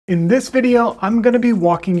In this video, I'm going to be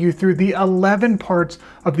walking you through the 11 parts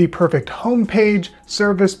of the perfect homepage,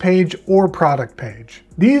 service page, or product page.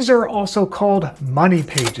 These are also called money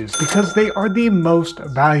pages because they are the most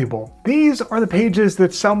valuable. These are the pages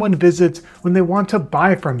that someone visits when they want to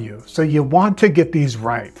buy from you, so you want to get these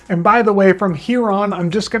right. And by the way, from here on,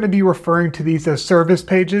 I'm just going to be referring to these as service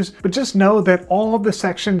pages, but just know that all of the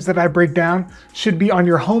sections that I break down should be on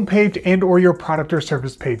your homepage and or your product or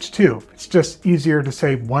service page too. It's just easier to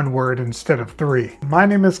say one word instead of three. My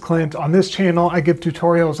name is Clint. On this channel, I give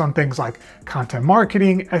tutorials on things like content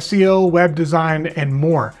marketing, SEO, web design, and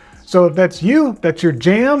more. So if that's you, that's your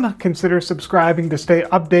jam, consider subscribing to stay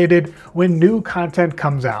updated when new content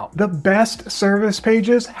comes out. The best service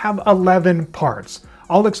pages have 11 parts.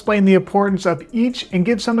 I'll explain the importance of each and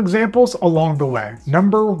give some examples along the way.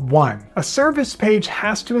 Number 1, a service page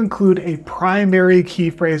has to include a primary key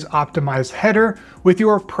phrase optimized header with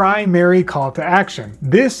your primary call to action.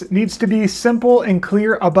 This needs to be simple and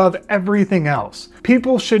clear above everything else.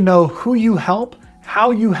 People should know who you help,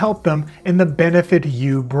 how you help them, and the benefit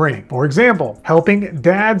you bring. For example, helping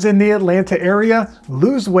dads in the Atlanta area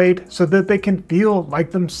lose weight so that they can feel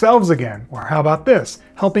like themselves again. Or how about this?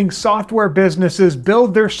 Helping software businesses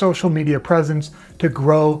build their social media presence to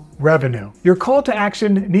grow revenue. Your call to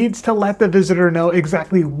action needs to let the visitor know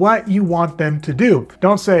exactly what you want them to do.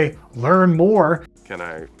 Don't say, learn more. Can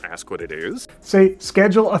I ask what it is? Say,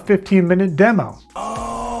 schedule a 15-minute demo.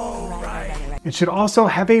 It should also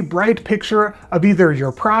have a bright picture of either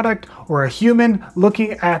your product or a human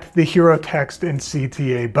looking at the hero text and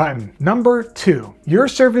CTA button. Number 2, your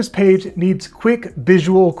service page needs quick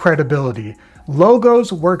visual credibility.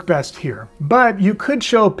 Logos work best here, but you could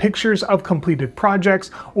show pictures of completed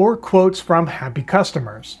projects or quotes from happy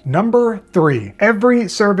customers. Number 3, every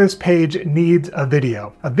service page needs a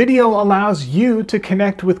video. A video allows you to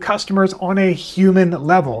connect with customers on a human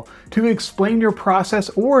level, to explain your process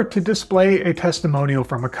or to display a testimonial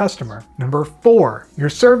from a customer. Number 4, your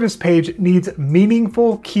service page needs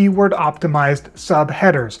meaningful keyword optimized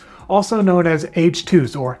subheaders, also known as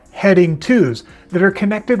H2s or heading 2s, that are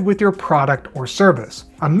connected with your product or service.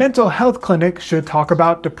 A mental health clinic should talk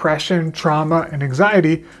about depression, trauma, and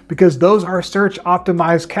anxiety because those are search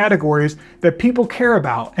optimized categories that people care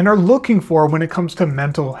about and are looking for when it comes to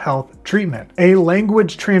mental health treatment. A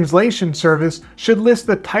language translation service should list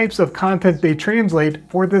the types of content they translate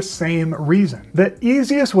for the same reason. The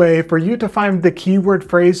easiest way for you to find the keyword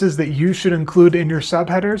phrases that you should include in your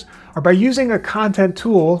subheaders are by using a content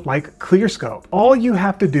tool like ClearScope. All you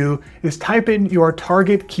have to do is type in your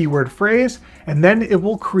target keyword phrase and then it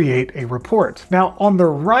will create a report. Now on the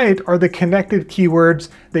right are the connected keywords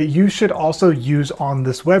that you should also use on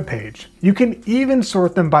this web page. You can even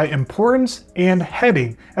sort them by importance and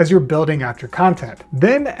heading as you're building out your content.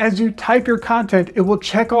 Then as you type your content, it will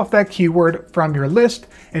check off that keyword from your list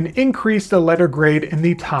and increase the letter grade in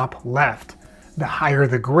the top left. The higher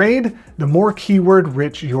the grade, the more keyword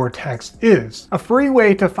rich your text is. A free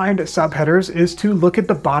way to find subheaders is to look at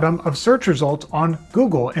the bottom of search results on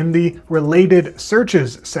Google in the related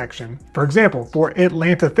searches section. For example, for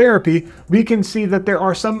Atlanta therapy, we can see that there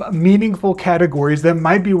are some meaningful categories that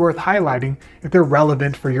might be worth highlighting if they're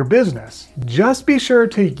relevant for your business. Just be sure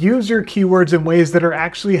to use your keywords in ways that are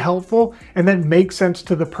actually helpful and that make sense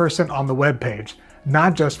to the person on the web page,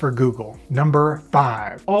 not just for Google. Number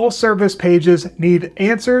 5, all service pages need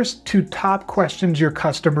answers to top questions your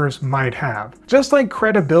customers might have. Just like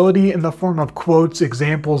credibility in the form of quotes,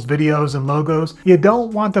 examples, videos, and logos, you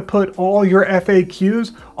don't want to put all your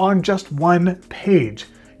FAQs on just one page.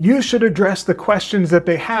 You should address the questions that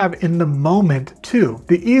they have in the moment too.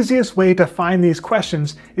 The easiest way to find these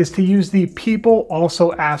questions is to use the People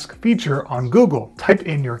Also Ask feature on Google. Type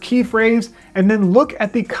in your key phrase and then look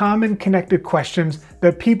at the common connected questions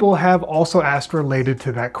that people have also asked related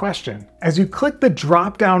to that question. As you click the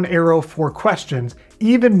drop-down arrow for questions,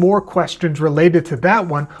 even more questions related to that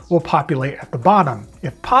one will populate at the bottom.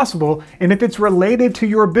 If possible, and if it's related to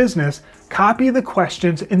your business, copy the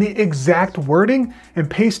questions in the exact wording and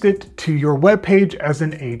paste it to your webpage as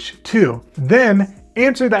an H2. Then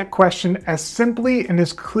answer that question as simply and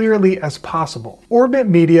as clearly as possible. Orbit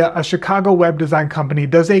Media, a Chicago web design company,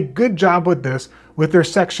 does a good job with this with their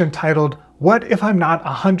section titled, "What if I'm not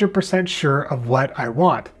 100% sure of what I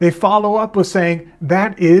want?" They follow up with saying,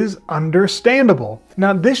 "That is understandable."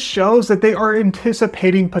 Now this shows that they are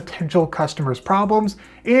anticipating potential customers' problems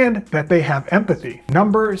and that they have empathy.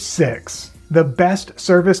 Number 6. The best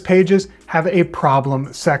service pages have a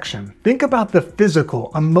problem section. Think about the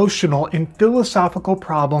physical, emotional, and philosophical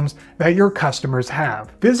problems that your customers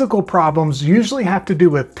have. Physical problems usually have to do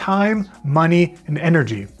with time, money, and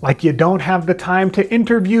energy. Like you don't have the time to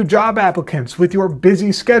interview job applicants with your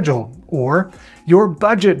busy schedule, or your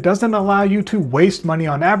budget doesn't allow you to waste money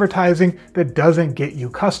on advertising that doesn't get you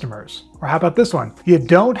customers. Or how about this one? You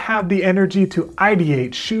don't have the energy to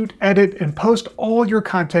ideate, shoot, edit, and post all your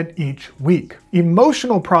content each week.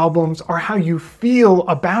 Emotional problems are how you feel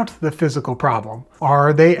about the physical problem.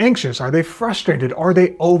 Are they anxious? Are they frustrated? Are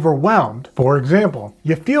they overwhelmed? For example,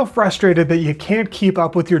 you feel frustrated that you can't keep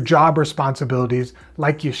up with your job responsibilities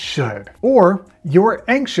like you should. Or you're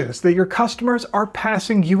anxious that your customers are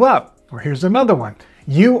passing you up. Or here's another one.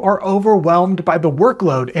 You are overwhelmed by the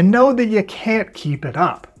workload and know that you can't keep it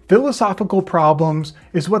up. Philosophical problems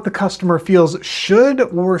is what the customer feels should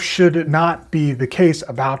or should not be the case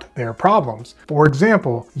about their problems. For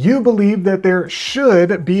example, you believe that there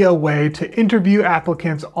should be a way to interview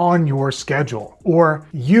applicants on your schedule, or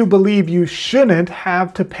you believe you shouldn't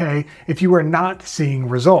have to pay if you are not seeing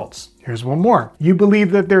results. Here's one more. You believe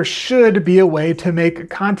that there should be a way to make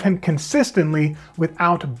content consistently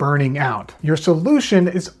without burning out. Your solution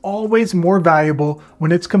is always more valuable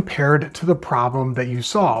when it's compared to the problem that you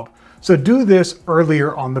solve. So do this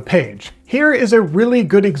earlier on the page. Here is a really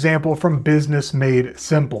good example from Business Made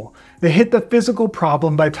Simple. They hit the physical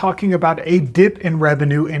problem by talking about a dip in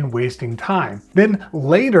revenue and wasting time. Then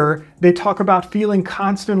later, they talk about feeling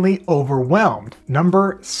constantly overwhelmed.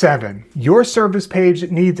 Number 7, your service page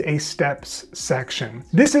needs a steps section.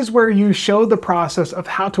 This is where you show the process of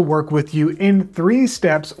how to work with you in 3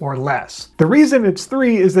 steps or less. The reason it's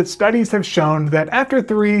 3 is that studies have shown that after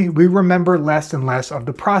 3, we remember less and less of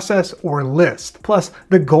the process or list. Plus,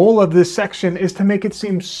 the goal of this section is to make it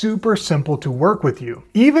seem super simple to work with you.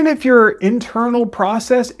 Even if your internal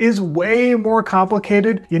process is way more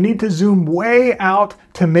complicated, you need to zoom way out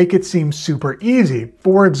to make it seem super easy.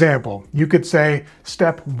 For example, you could say,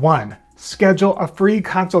 step 1, schedule a free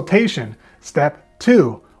consultation. Step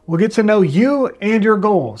 2, we'll get to know you and your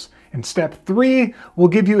goals. And step 3 will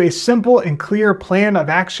give you a simple and clear plan of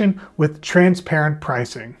action with transparent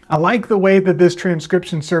pricing. I like the way that this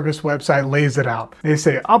transcription service website lays it out. They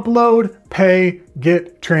say upload, pay,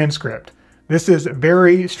 get transcript. This is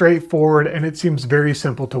very straightforward and it seems very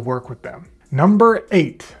simple to work with them. Number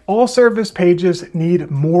 8, all service pages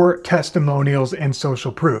need more testimonials and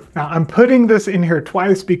social proof. Now I'm putting this in here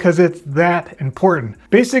twice because it's that important.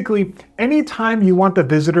 Basically, anytime you want the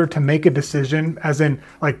visitor to make a decision, as in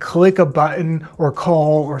like click a button or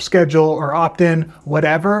call or schedule or opt in,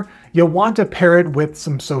 whatever, you'll want to pair it with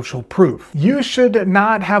some social proof. You should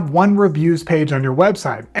not have one reviews page on your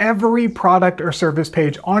website. Every product or service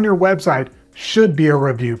page on your website should be a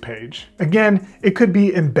review page. Again, it could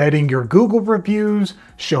be embedding your Google reviews,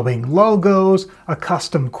 showing logos, a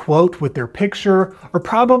custom quote with their picture, or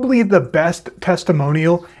probably the best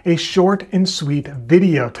testimonial, a short and sweet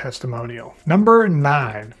video testimonial. Number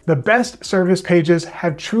 9, the best service pages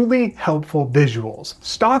have truly helpful visuals.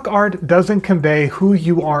 Stock art doesn't convey who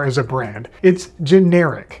you are as a brand. It's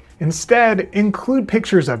generic. Instead, include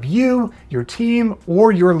pictures of you, your team,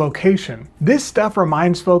 or your location. This stuff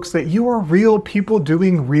reminds folks that you are real people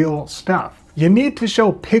doing real stuff. You need to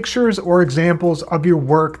show pictures or examples of your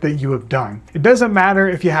work that you have done. It doesn't matter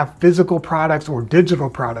if you have physical products or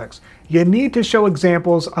digital products. You need to show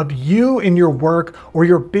examples of you in your work or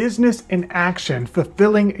your business in action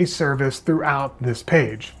fulfilling a service throughout this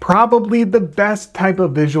page. Probably the best type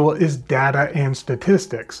of visual is data and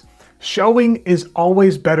statistics. Showing is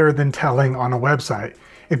always better than telling on a website.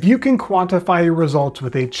 If you can quantify your results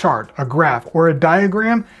with a chart, a graph, or a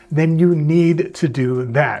diagram, then you need to do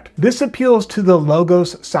that. This appeals to the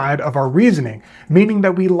logos side of our reasoning, meaning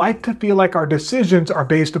that we like to feel like our decisions are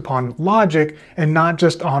based upon logic and not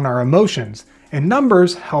just on our emotions, and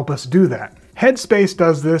numbers help us do that. Headspace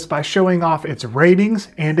does this by showing off its ratings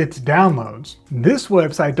and its downloads. This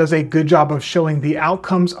website does a good job of showing the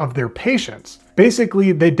outcomes of their patients.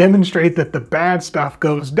 Basically, they demonstrate that the bad stuff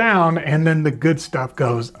goes down and then the good stuff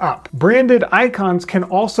goes up. Branded icons can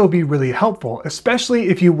also be really helpful, especially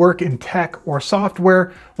if you work in tech or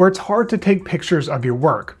software where it's hard to take pictures of your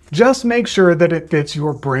work. Just make sure that it fits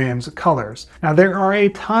your brand's colors. Now, there are a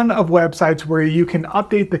ton of websites where you can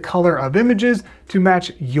update the color of images to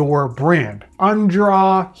match your brand.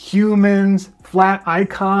 Undraw, Humans, Flat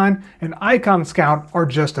Icon, and Icon Scout are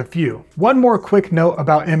just a few. One more quick note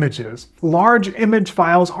about images. Large image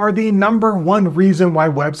files are the #1 reason why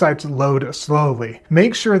websites load slowly.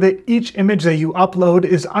 Make sure that each image that you upload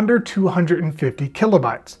is under 250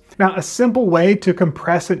 kilobytes. Now, a simple way to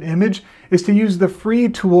compress an image is to use the free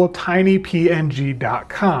tool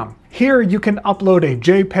tinypng.com. Here you can upload a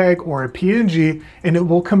JPEG or a PNG and it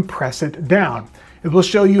will compress it down. It will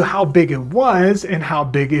show you how big it was and how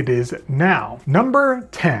big it is now. Number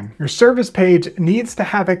 10, your service page needs to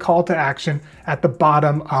have a call to action at the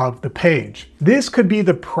bottom of the page. This could be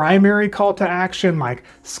the primary call to action like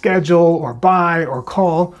schedule or buy or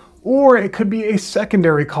call, or it could be a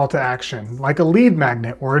secondary call to action like a lead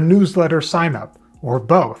magnet or a newsletter sign up, or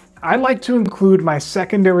both. I like to include my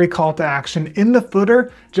secondary call to action in the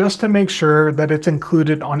footer just to make sure that it's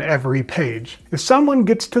included on every page. If someone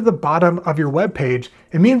gets to the bottom of your web page,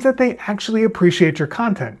 it means that they actually appreciate your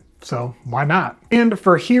content. So why not? And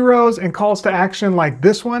for heroes and calls to action like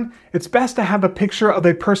this one, it's best to have a picture of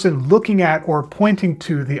a person looking at or pointing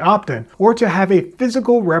to the opt-in, or to have a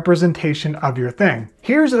physical representation of your thing.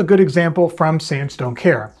 Here's a good example from Saints Don't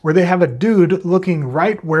Care, where they have a dude looking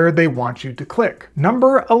right where they want you to click.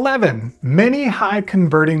 Number 11, many high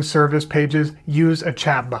converting service pages use a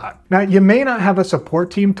chatbot. Now, you may not have a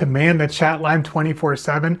support team to man the chat line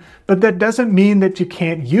 24/7, but that doesn't mean that you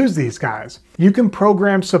can't use these guys. You can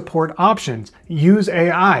program support options, use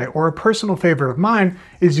AI, or a personal favorite of mine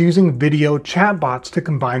is using video chatbots to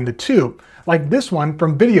combine the two, like this one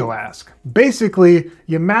from Video Ask. Basically,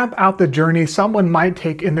 you map out the journey someone might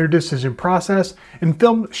take in their decision process and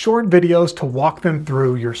film short videos to walk them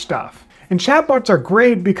through your stuff. And chatbots are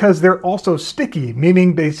great because they're also sticky,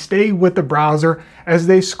 meaning they stay with the browser as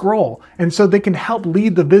they scroll, and so they can help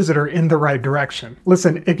lead the visitor in the right direction.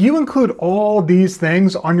 Listen, if you include all these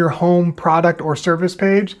things on your home, product, or service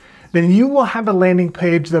page, then you will have a landing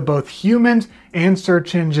page that both humans and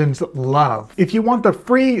search engines love. If you want the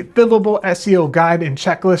free fillable SEO guide and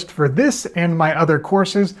checklist for this and my other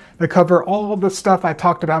courses that cover all the stuff I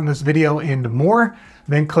talked about in this video and more,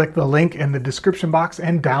 then click the link in the description box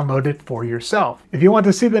and download it for yourself. If you want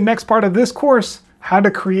to see the next part of this course, how to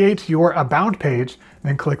create your about page,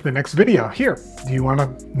 then click the next video here. Do you want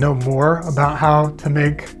to know more about how to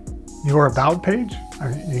make your about page?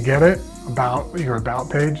 You get it? About your about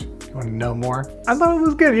page? You want to know more? I thought it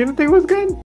was good. You didn't think it was good?